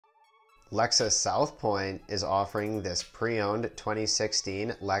Lexus South Pointe is offering this pre-owned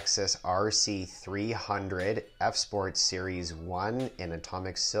 2016 Lexus RC 300 F Sport Series 1 in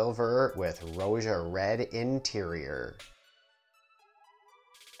atomic silver with Rioja Red interior.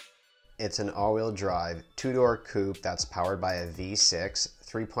 It's an all-wheel drive, two-door coupe that's powered by a V6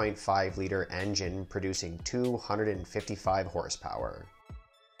 3.5-liter engine producing 255 horsepower.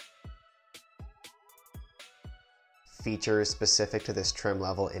 Features specific to this trim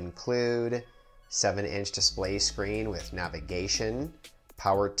level include 7-inch display screen with navigation,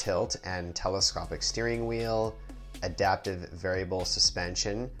 power tilt and telescopic steering wheel, adaptive variable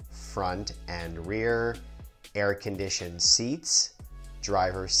suspension, front and rear, air-conditioned seats,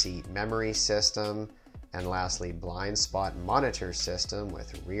 driver seat memory system, and lastly, blind spot monitor system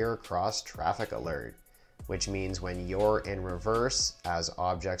with rear cross traffic alert, which means when you're in reverse as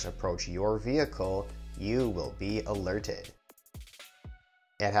objects approach your vehicle, you will be alerted.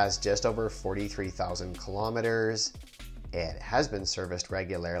 It has just over 43,000 kilometers. It has been serviced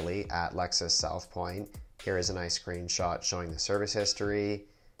regularly at Lexus South Pointe. Here is a nice screenshot showing the service history.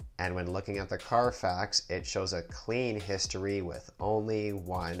 And when looking at the Carfax, it shows a clean history with only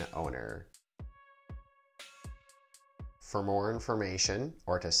one owner. For more information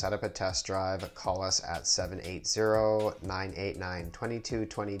or to set up a test drive, call us at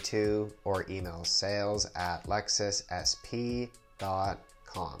 780-989-2222 or email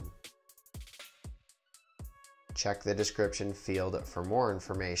sales@lexussp.com. Check the description field for more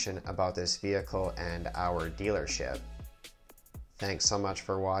information about this vehicle and our dealership. Thanks so much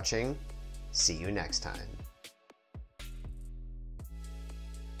for watching. See you next time.